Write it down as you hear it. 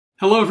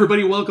Hello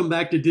everybody, welcome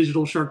back to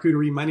Digital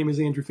Charcuterie. My name is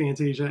Andrew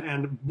Fantasia,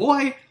 and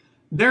boy,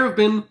 there have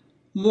been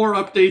more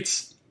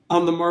updates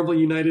on the Marvel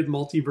United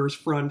Multiverse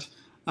front.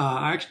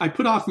 I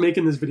put off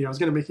making this video. I was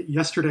going to make it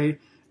yesterday,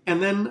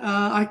 and then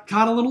I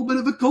caught a little bit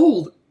of a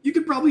cold. You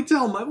could probably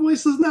tell my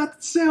voice does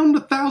not sound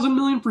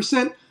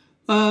 1,000,000,000%,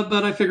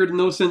 but I figured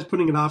no sense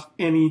putting it off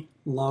any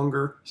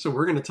longer. So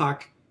we're going to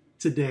talk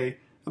today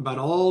about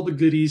all the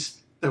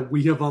goodies that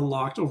we have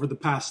unlocked over the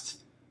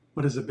past,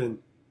 what has it been,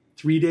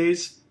 3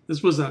 days?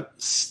 This was a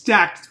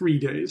stacked 3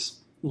 days.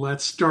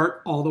 Let's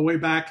start all the way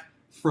back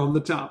from the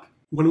top.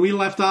 When we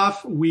left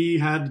off, we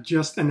had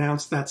just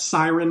announced that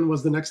Siren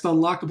was the next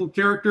unlockable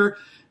character,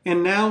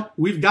 and now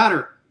we've got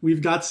her.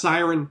 We've got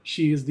Siren.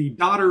 She is the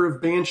daughter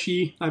of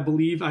Banshee, I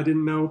believe. I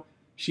didn't know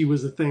she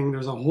was a thing.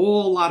 There's a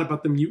whole lot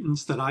about the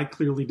mutants that I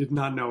clearly did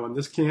not know, and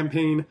this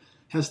campaign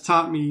has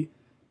taught me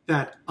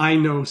that I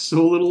know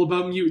so little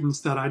about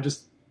mutants that I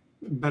just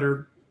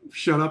better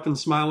shut up and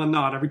smile and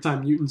nod every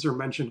time mutants are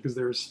mentioned, because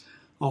there's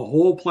a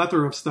whole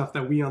plethora of stuff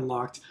that we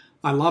unlocked.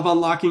 I love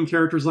unlocking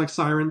characters like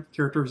Siren,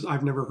 characters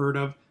I've never heard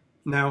of.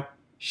 Now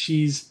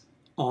she's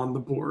on the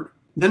board.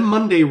 Then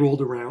Monday rolled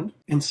around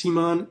and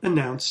Simon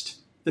announced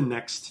the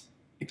next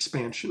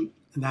expansion.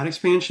 And that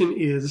expansion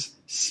is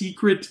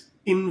Secret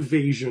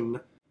Invasion,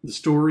 the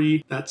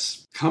story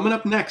that's coming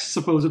up next,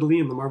 supposedly,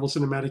 in the Marvel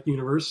Cinematic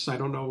Universe. I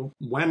don't know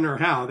when or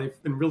how.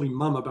 They've been really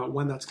mum about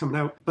when that's coming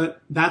out.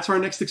 But that's our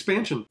next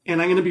expansion.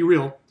 And I'm going to be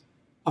real.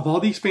 Of all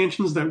the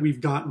expansions that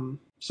we've gotten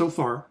so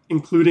far,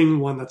 including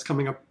one that's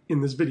coming up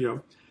in this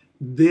video,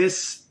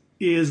 this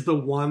is the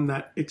one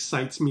that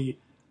excites me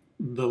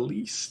the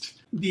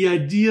least. The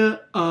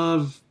idea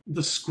of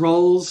the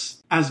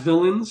Skrulls as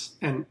villains,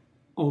 and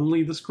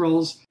only the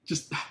Skrulls,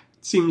 just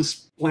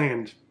seems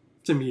bland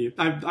to me.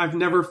 I've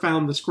never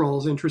found the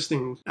Skrulls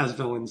interesting as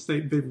villains. They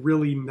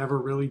really never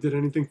really did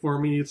anything for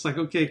me. It's like,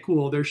 okay,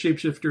 cool, they're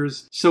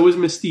shapeshifters. So is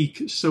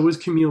Mystique. So is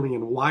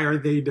Chameleon. Why are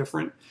they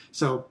different?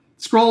 So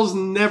Skrulls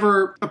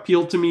never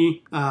appealed to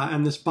me,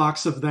 and this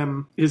box of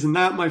them is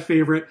not my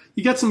favorite.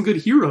 You get some good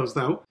heroes,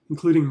 though,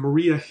 including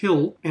Maria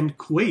Hill and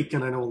Quake,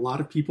 and I know a lot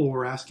of people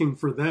were asking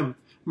for them.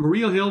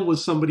 Maria Hill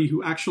was somebody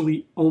who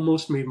actually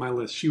almost made my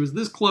list. She was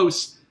this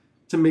close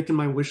to making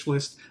my wish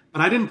list, but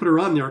I didn't put her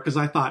on there because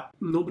I thought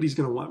nobody's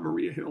going to want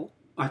Maria Hill.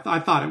 I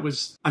thought it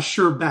was a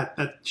sure bet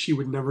that she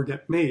would never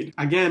get made.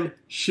 Again,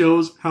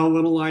 shows how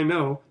little I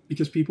know,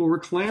 because people were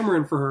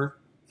clamoring for her,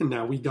 and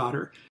now we got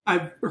her.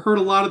 I've heard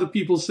a lot of the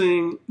people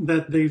saying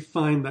that they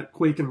find that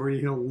Quake and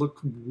Maria Hill look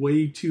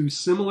way too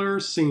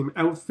similar. Same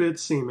outfit,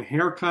 same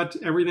haircut,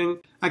 everything.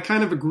 I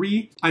kind of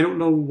agree. I don't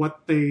know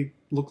what they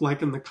look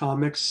like in the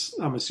comics.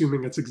 I'm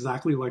assuming it's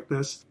exactly like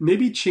this.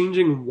 Maybe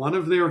changing one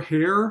of their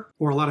hair,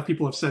 or a lot of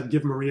people have said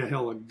give Maria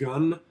Hill a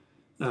gun.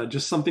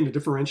 Just something to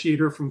differentiate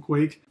her from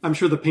Quake. I'm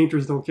sure the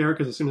painters don't care,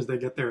 because as soon as they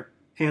get their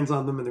hands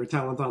on them and their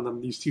talent on them,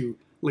 these two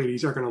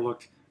ladies are going to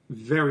look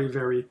very,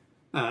 very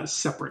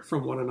separate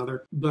from one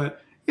another.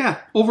 But yeah,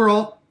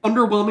 overall,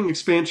 underwhelming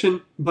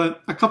expansion,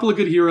 but a couple of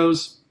good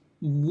heroes,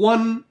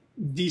 one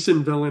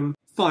decent villain,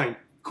 fine,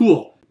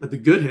 cool. But the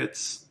good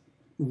hits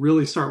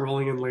really start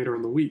rolling in later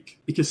in the week,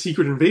 because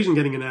Secret Invasion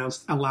getting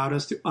announced allowed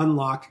us to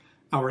unlock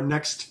our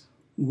next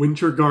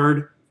Winter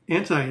Guard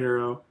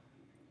anti-hero,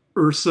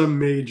 Ursa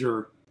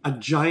Major, a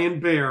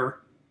giant bear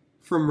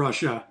from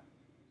Russia.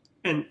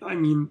 And I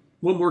mean,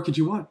 what more could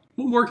you want?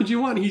 What more could you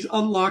want? He's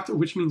unlocked,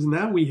 which means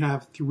now we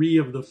have 3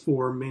 of the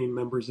 4 main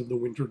members of the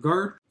Winter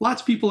Guard.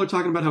 Lots of people are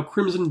talking about how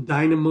Crimson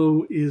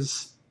Dynamo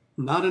is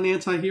not an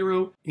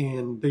anti-hero,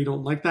 and they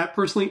don't like that.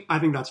 Personally, I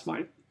think that's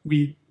fine.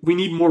 We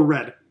need more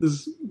red.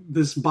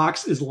 This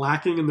box is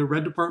lacking in the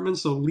red department,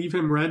 so leave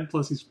him red,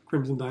 plus he's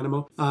Crimson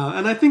Dynamo.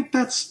 And I think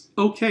that's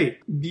okay.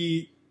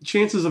 The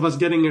chances of us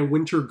getting a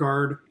Winter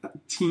Guard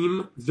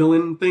team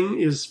villain thing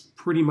is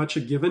pretty much a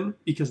given,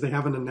 because they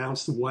haven't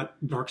announced what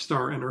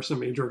Darkstar and Ursa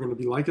Major are going to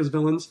be like as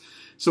villains.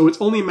 So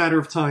it's only a matter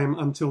of time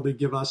until they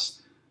give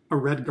us a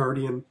Red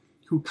Guardian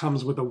who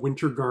comes with a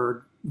Winter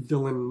Guard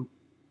villain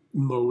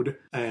mode,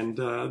 and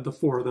the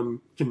 4 of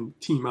them can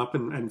team up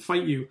and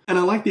fight you. And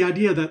I like the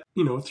idea that,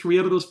 3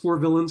 out of those 4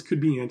 villains could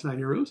be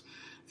anti-heroes,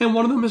 and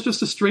one of them is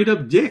just a straight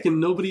up dick,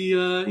 and nobody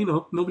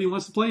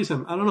wants to play as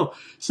him. I don't know.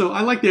 So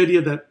I like the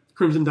idea that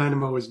Crimson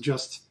Dynamo is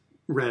just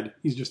red.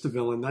 He's just a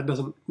villain. That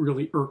doesn't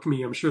really irk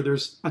me. I'm sure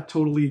there's a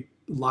totally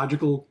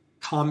logical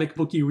comic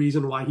booky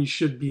reason why he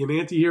should be an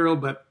anti-hero,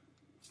 but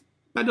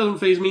that doesn't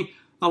faze me.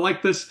 I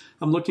like this.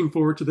 I'm looking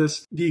forward to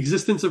this. The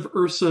existence of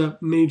Ursa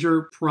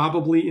Major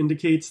probably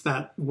indicates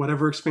that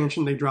whatever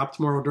expansion they drop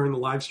tomorrow during the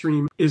live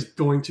stream is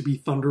going to be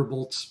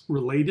Thunderbolts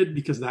related,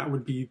 because that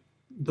would be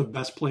the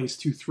best place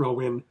to throw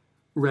in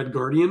Red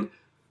Guardian.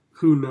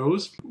 Who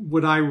knows?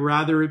 Would I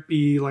rather it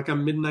be like a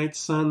Midnight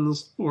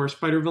Suns or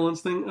Spider Villains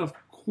thing? Of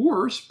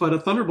course, but a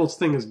Thunderbolts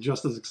thing is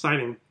just as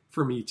exciting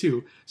for me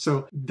too.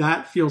 So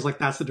that feels like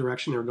that's the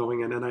direction they're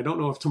going in, and I don't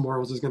know if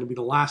tomorrow's is going to be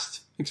the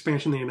last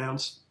expansion they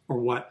announce or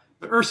what.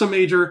 But Ursa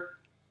Major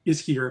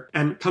is here,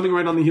 and coming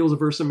right on the heels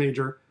of Ursa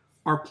Major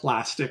are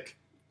plastic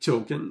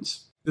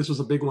tokens. This was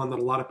a big one that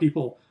a lot of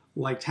people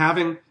liked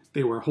having.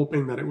 They were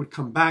hoping that it would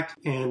come back,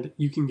 and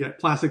you can get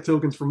plastic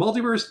tokens for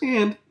Multiverse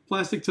and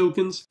plastic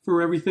tokens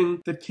for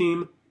everything that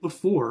came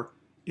before,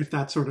 if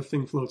that sort of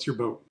thing floats your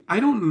boat. I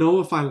don't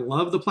know if I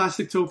love the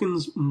plastic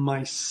tokens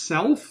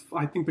myself.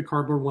 I think the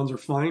cardboard ones are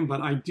fine,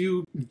 but I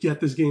do get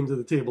this game to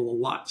the table a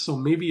lot, so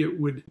maybe it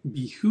would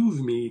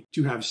behoove me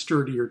to have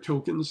sturdier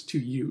tokens to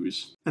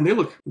use. And they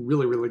look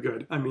really, really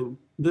good. I mean,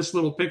 this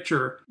little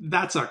picture,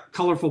 that's a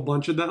colorful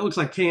bunch of, that looks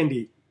like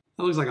candy.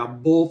 That looks like a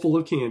bowl full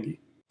of candy.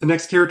 The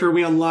next character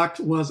we unlocked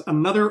was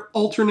another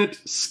alternate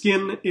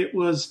skin. It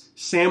was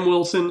Sam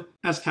Wilson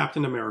as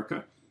Captain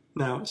America.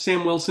 Now,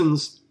 Sam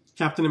Wilson's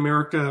Captain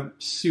America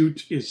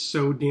suit is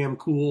so damn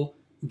cool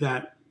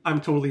that I'm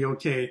totally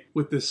okay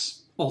with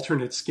this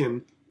alternate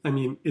skin. I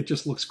mean, it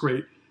just looks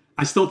great.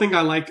 I still think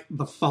I like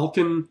the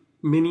Falcon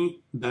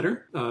mini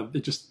better.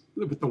 It just,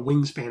 with the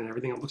wingspan and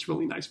everything, it looks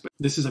really nice. But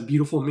this is a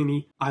beautiful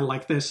mini. I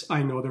like this.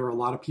 I know there are a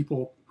lot of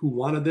people who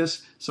wanted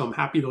this, so I'm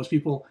happy those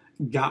people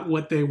got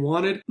what they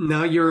wanted.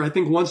 Now you're, I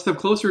think, one step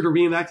closer to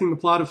reenacting the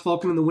plot of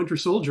Falcon and the Winter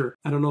Soldier.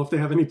 I don't know if they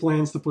have any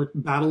plans to put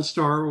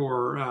Battlestar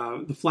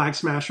or the Flag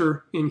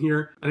Smasher in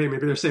here. I think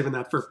maybe they're saving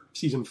that for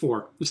season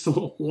 4. There's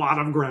still a lot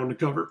of ground to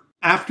cover.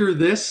 After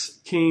this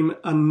came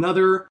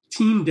another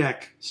Team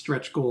Deck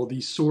stretch goal,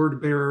 the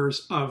Sword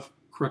Bearers of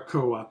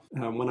Krakoa.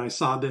 When I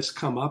saw this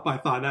come up, I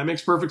thought that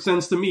makes perfect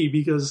sense to me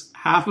because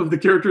half of the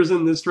characters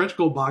in this stretch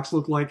goal box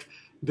look like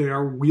they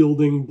are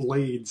wielding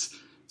blades.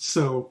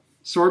 So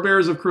Sword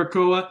Bearers of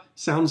Krakoa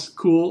sounds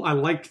cool. I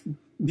like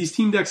these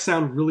team decks,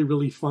 sound really,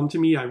 really fun to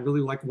me. I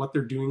really like what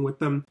they're doing with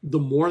them. The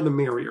more, the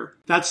merrier.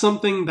 That's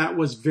something that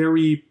was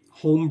very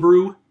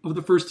homebrew of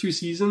the first 2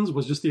 seasons,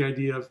 was just the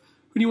idea of,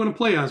 who do you want to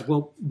play as?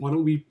 Well, why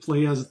don't we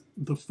play as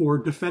the 4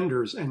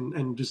 defenders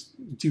and just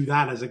do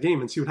that as a game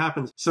and see what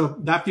happens. So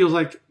that feels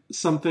like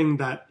something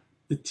that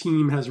the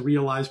team has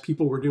realized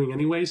people were doing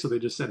anyway. So they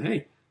just said,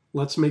 hey,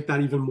 let's make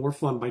that even more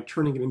fun by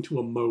turning it into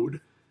a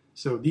mode.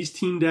 So these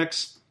team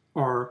decks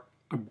are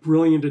a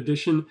brilliant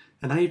addition.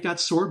 And now you've got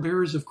Sword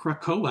Bearers of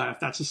Krakoa, if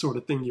that's the sort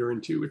of thing you're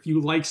into. If you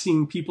like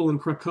seeing people in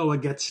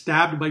Krakoa get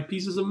stabbed by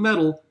pieces of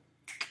metal,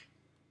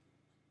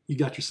 you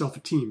got yourself a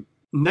team.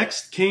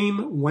 Next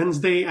came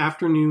Wednesday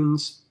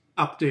afternoon's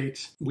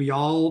update. We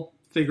all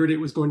figured it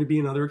was going to be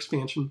another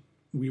expansion.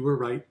 We were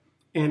right.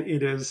 And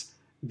it is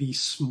the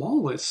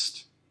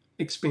smallest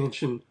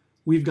expansion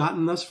we've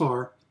gotten thus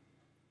far.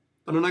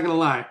 But I'm not going to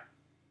lie,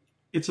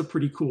 it's a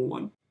pretty cool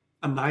one.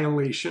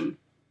 Annihilation.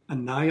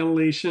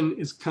 Annihilation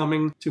is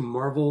coming to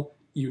Marvel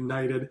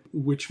United,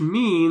 which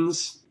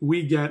means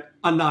we get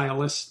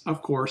Annihilus,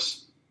 of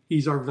course.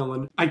 He's our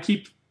villain. I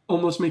keep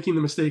almost making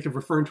the mistake of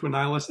referring to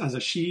Annihilus as a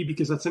she,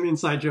 because that's an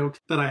inside joke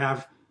that I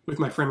have with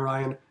my friend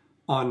Ryan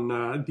on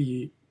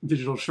the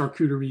digital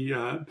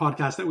charcuterie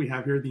podcast that we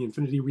have here, the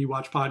Infinity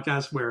Rewatch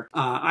podcast, where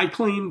I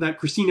claim that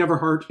Christine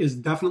Everhart is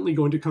definitely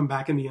going to come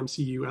back in the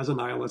MCU as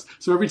Annihilus.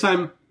 So every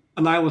time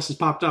Annihilus has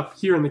popped up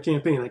here in the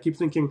campaign, I keep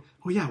thinking,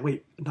 oh yeah,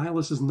 wait,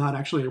 Annihilus is not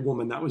actually a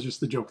woman. That was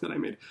just the joke that I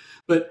made.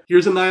 But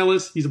here's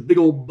Annihilus. He's a big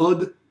old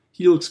bug.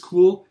 He looks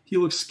cool. He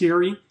looks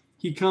scary.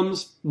 He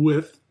comes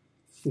with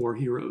 4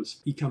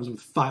 heroes. He comes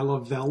with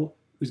Thyla Vel,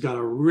 who's got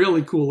a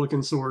really cool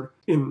looking sword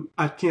in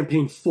a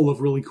campaign full of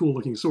really cool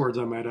looking swords,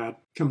 I might add.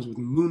 Comes with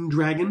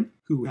Moondragon,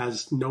 who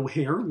has no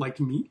hair like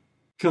me.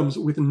 Comes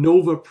with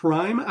Nova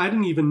Prime. I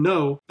didn't even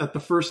know that the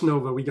first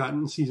Nova we got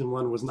in season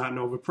 1 was not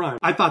Nova Prime.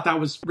 I thought that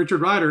was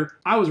Richard Rider.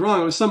 I was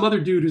wrong. It was some other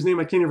dude whose name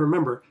I can't even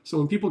remember. So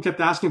when people kept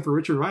asking for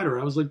Richard Rider,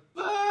 I was like,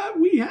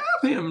 we have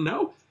him.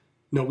 No,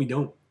 we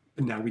don't.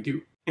 But now we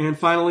do. And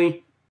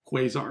finally,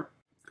 Quasar,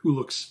 who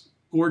looks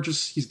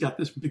gorgeous. He's got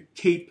this big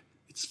cape.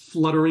 It's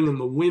fluttering in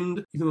the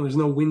wind. Even though there's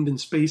no wind in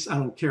space, I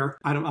don't care.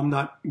 I'm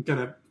not going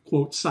to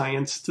quote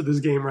science to this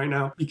game right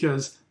now,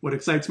 because what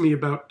excites me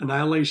about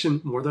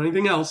Annihilation more than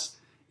anything else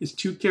is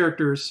 2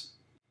 characters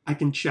I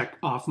can check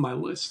off my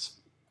list.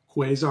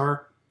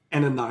 Quasar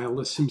and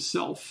Annihilus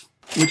himself.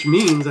 Which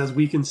means, as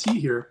we can see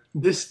here,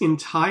 this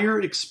entire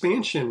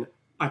expansion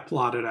I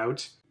plotted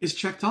out is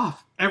checked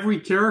off. Every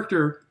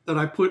character that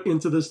I put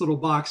into this little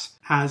box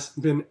has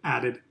been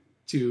added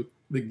to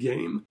the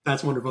game.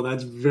 That's wonderful.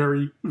 That's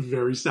very,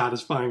 very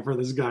satisfying for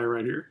this guy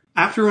right here.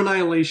 After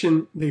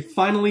Annihilation, they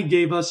finally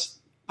gave us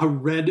a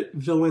red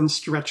villain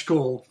stretch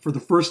goal for the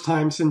first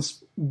time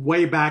since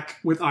way back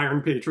with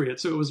Iron Patriot.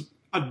 So it was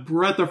a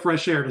breath of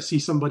fresh air to see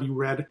somebody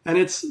red. And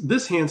it's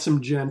this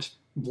handsome gent,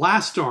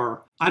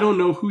 Blastar. I don't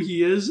know who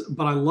he is,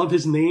 but I love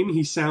his name.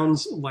 He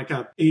sounds like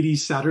a 80s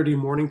Saturday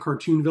morning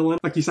cartoon villain.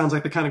 Like he sounds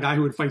like the kind of guy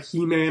who would fight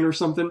He-Man or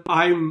something.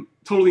 I'm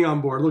totally on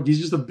board. Look, he's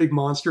just a big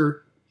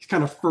monster. He's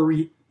kind of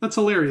furry. That's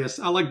hilarious.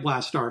 I like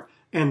Blastar.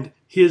 And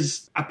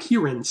his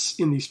appearance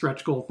in these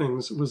stretch goal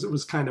things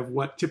was kind of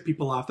what tipped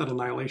people off that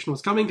Annihilation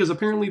was coming, because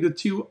apparently the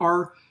 2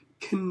 are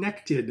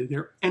connected.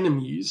 They're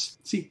enemies.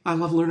 See, I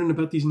love learning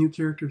about these new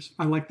characters.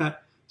 I like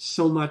that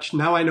so much.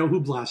 Now I know who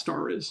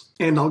Blastar is,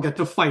 and I'll get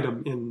to fight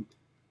him in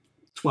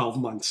 12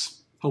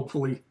 months.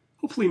 Hopefully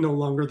no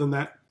longer than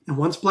that. And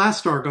once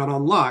Blastar got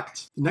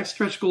unlocked, the next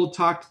stretch goal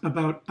talked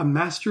about a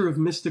Master of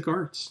Mystic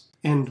Arts.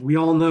 And we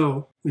all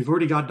know we've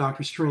already got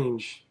Doctor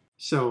Strange.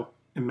 So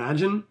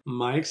imagine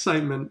my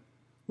excitement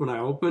when I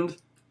opened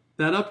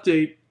that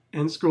update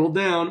and scrolled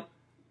down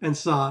and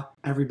saw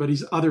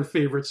everybody's other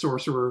favorite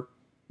sorcerer,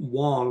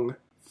 Wong,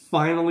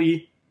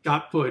 finally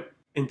got put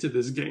into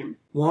this game.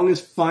 Wong is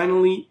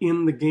finally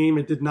in the game.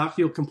 It did not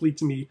feel complete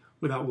to me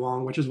without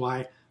Wong, which is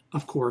why,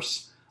 of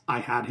course, I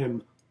had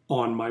him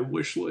on my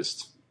wish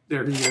list.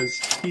 There he is.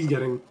 He's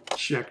getting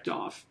checked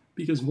off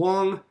because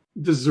Wong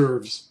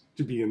deserves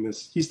to be in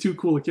this. He's too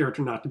cool a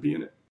character not to be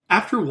in it.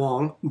 After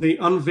Wong, they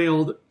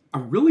unveiled a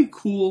really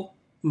cool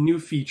new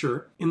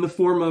feature in the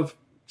form of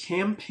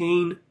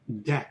campaign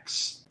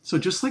decks. So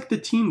just like the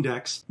team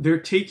decks, they're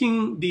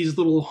taking these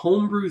little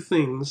homebrew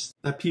things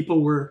that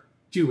people were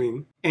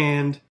doing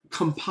and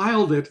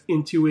compiled it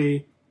into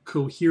a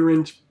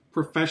coherent,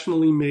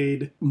 professionally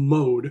made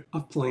mode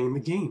of playing the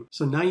game.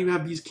 So now you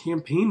have these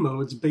campaign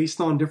modes based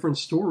on different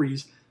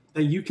stories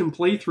that you can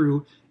play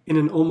through in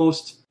an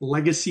almost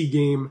legacy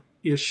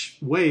game-ish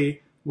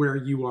way where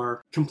you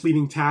are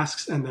completing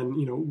tasks and then,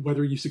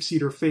 whether you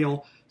succeed or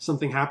fail,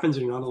 something happens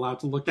and you're not allowed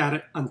to look at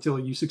it until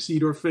you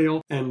succeed or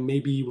fail. And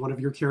maybe one of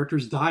your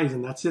characters dies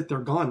and that's it. They're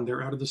gone.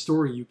 They're out of the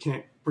story. You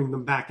can't bring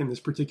them back in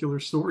this particular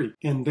story.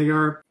 And they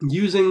are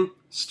using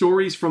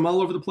stories from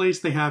all over the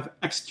place. They have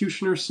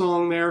Executioner's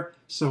Song there.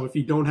 So if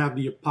you don't have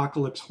the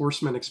Apocalypse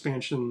Horseman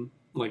expansion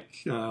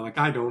like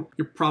I don't,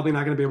 you're probably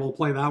not going to be able to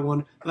play that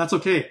one. But that's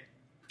okay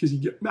because you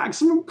get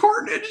Maximum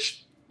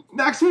Carnage.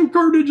 Maximum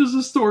Carnage is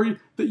a story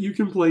that you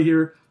can play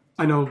here.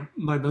 I know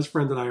my best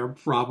friend and I are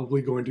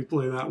probably going to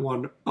play that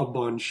one a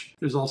bunch.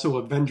 There's also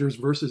Avengers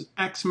versus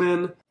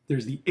X-Men.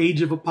 There's the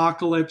Age of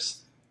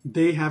Apocalypse.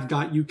 They have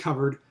got you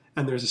covered.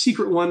 And there's a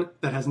secret one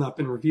that has not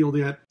been revealed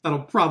yet. That'll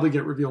probably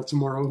get revealed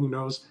tomorrow, who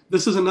knows.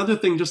 This is another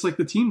thing, just like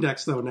the team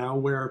decks though now,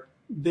 where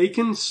they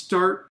can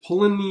start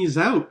pulling these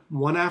out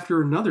one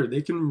after another.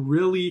 They can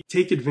really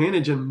take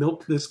advantage and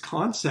milk this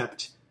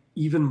concept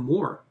even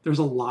more. There's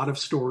a lot of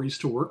stories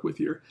to work with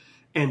here.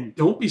 And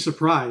don't be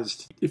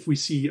surprised if we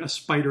see a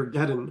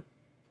Spider-Geddon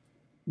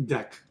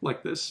deck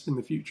like this in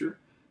the future.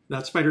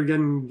 That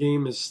Spider-Geddon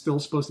game is still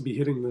supposed to be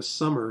hitting this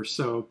summer,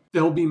 so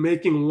they'll be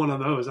making one of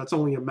those. That's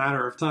only a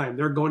matter of time.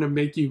 They're going to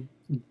make you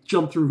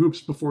jump through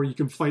hoops before you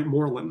can fight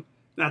Morlun.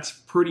 That's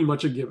pretty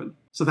much a given.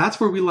 So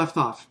that's where we left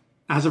off.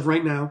 As of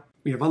right now,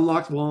 we have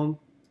unlocked Wong,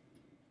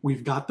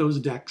 we've got those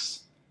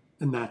decks,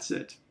 and that's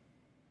it.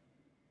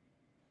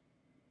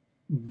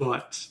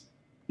 But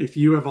if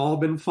you have all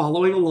been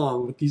following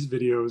along with these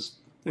videos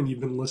and you've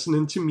been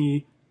listening to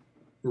me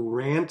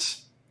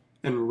rant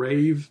and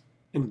rave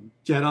and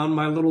get on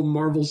my little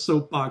Marvel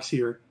soapbox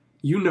here,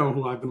 you know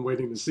who I've been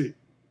waiting to see.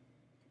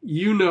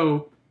 You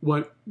know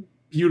what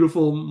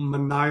beautiful,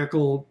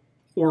 maniacal,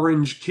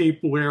 orange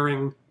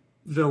cape-wearing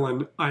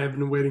villain I have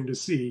been waiting to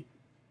see.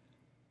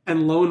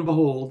 And lo and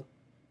behold,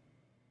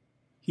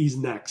 he's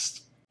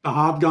next. The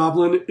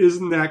Hobgoblin is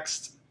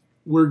next.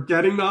 We're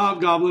getting the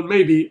Hobgoblin,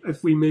 maybe,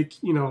 if we make,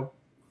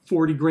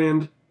 40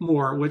 grand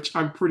more, which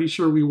I'm pretty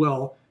sure we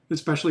will,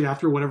 especially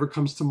after whatever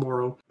comes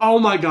tomorrow. Oh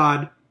my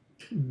god.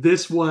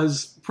 This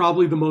was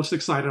probably the most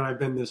excited I've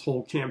been this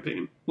whole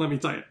campaign. Let me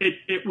tell you,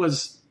 it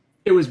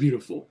was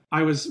beautiful.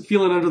 I was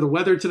feeling under the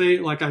weather today.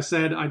 Like I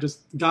said, I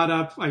just got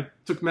up, I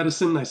took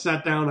medicine, I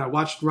sat down, I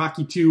watched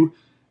Rocky 2,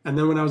 and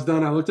then when I was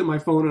done, I looked at my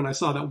phone and I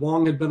saw that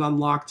Wong had been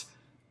unlocked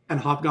and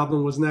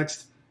Hobgoblin was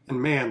next.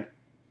 And man,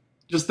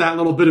 just that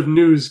little bit of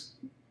news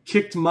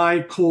kicked my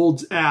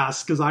cold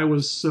ass because I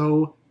was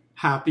so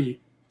happy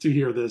to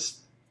hear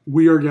this.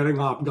 We are getting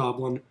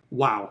Hobgoblin.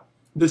 Wow.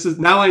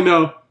 Now I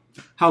know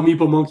how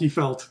Meeple Monkey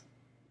felt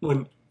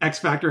when X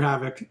Factor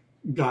Havoc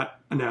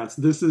got announced.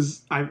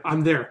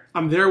 I'm there.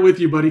 I'm there with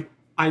you, buddy.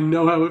 I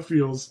know how it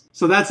feels.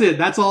 So that's it.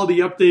 That's all the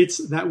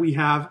updates that we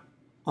have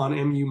on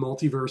MU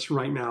Multiverse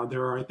right now.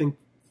 There are, I think,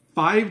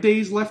 5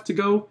 days left to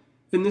go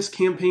in this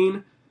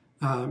campaign.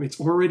 It's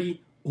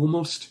already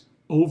almost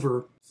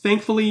over.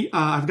 Thankfully,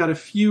 I've got a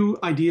few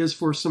ideas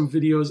for some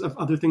videos of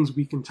other things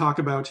we can talk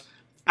about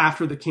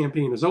after the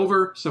campaign is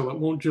over, so it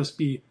won't just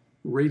be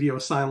radio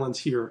silence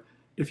here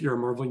if you're a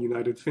Marvel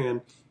United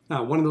fan.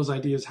 One of those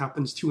ideas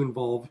happens to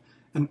involve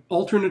an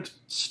alternate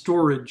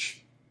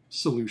storage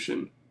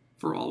solution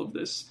for all of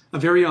this. A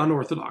very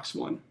unorthodox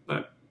one,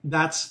 but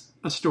that's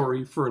a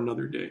story for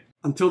another day.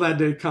 Until that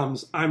day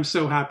comes, I'm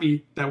so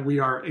happy that we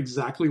are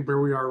exactly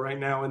where we are right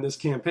now in this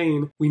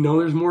campaign. We know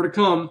there's more to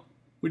come,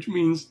 which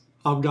means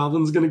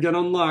Hobgoblin's going to get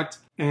unlocked,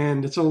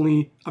 and it's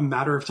only a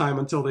matter of time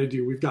until they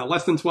do. We've got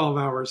less than 12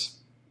 hours.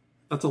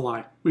 That's a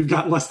lie. We've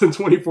got less than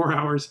 24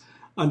 hours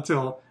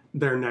until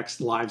their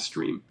next live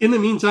stream. In the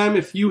meantime,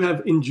 if you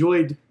have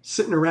enjoyed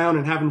sitting around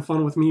and having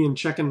fun with me and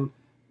checking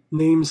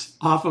names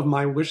off of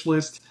my wish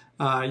list,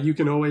 you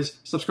can always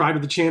subscribe to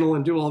the channel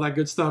and do all that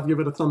good stuff. Give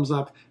it a thumbs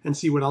up and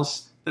see what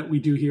else that we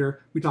do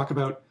here. We talk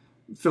about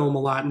film a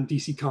lot and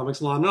DC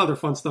Comics a lot and other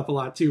fun stuff a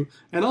lot too.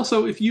 And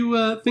also, if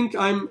you think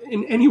I'm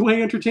in any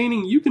way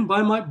entertaining, you can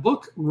buy my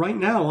book right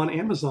now on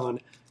Amazon.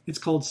 It's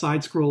called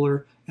Side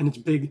Scroller and it's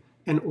big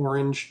and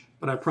orange,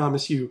 but I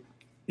promise you,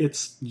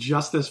 it's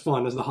just as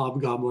fun as the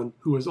Hobgoblin,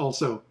 who is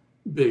also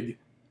big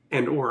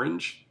and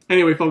orange.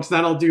 Anyway, folks,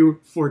 that'll do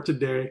for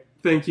today.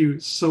 Thank you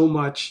so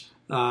much.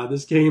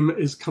 This game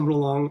is coming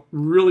along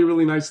really,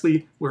 really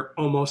nicely. We're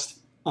almost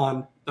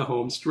on the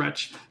home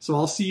stretch. So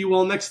I'll see you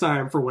all next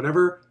time for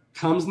whatever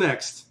comes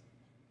next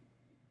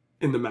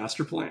in the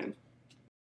master plan.